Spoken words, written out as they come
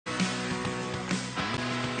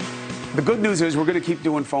The good news is we're going to keep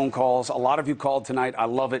doing phone calls. A lot of you called tonight. I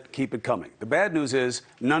love it. Keep it coming. The bad news is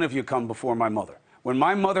none of you come before my mother. When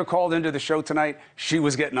my mother called into the show tonight, she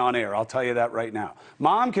was getting on air. I'll tell you that right now.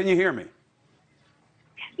 Mom, can you hear me?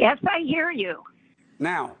 Yes, I hear you.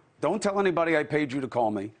 Now, don't tell anybody I paid you to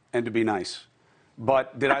call me and to be nice.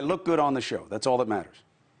 But did I look good on the show? That's all that matters.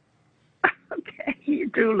 Okay, you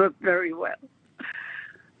do look very well.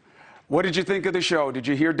 What did you think of the show? Did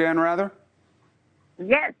you hear Dan Rather?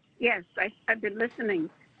 Yes, I've been listening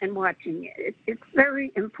and watching it. It's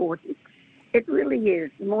very important. It really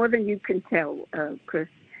is, more than you can tell, Chris.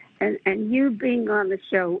 And you being on the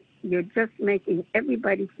show, you're just making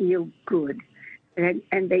everybody feel good. And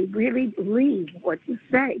they really believe what you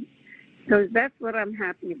say. So that's what I'm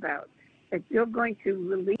happy about, that you're going to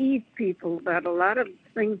relieve people about a lot of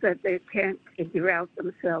things that they can't figure out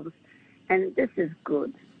themselves. And this is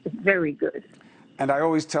good. It's very good. And I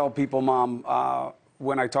always tell people, Mom,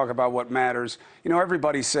 when I talk about what matters, you know,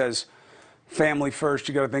 everybody says family first,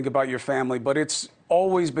 you got to think about your family, but it's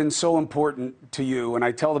always been so important to you. And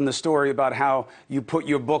I tell them the story about how you put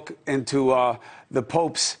your book into the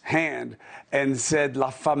Pope's hand and said, La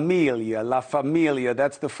familia,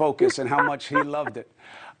 that's the focus, and how much he loved it.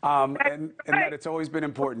 And that it's always been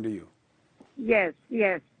important to you. Yes.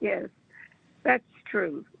 That's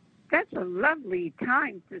true. That's a lovely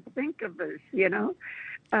time to think of this, you know.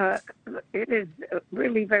 It is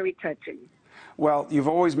really very touching. Well, you've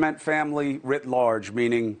always meant family writ large,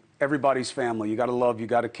 meaning everybody's family. You got to love, you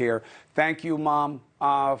got to care. Thank you, Mom,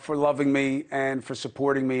 for loving me and for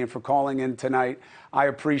supporting me and for calling in tonight. I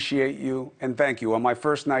appreciate you, and thank you. On my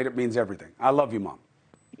first night, it means everything. I love you, Mom.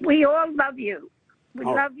 We all love you. We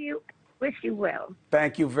love you. Wish you well.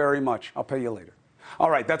 Thank you very much. I'll pay you later. All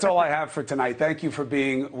right, that's all I have for tonight. Thank you for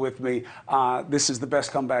being with me. This is the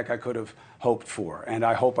best comeback I could have hoped for, and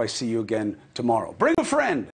I hope I see you again tomorrow. Bring a friend.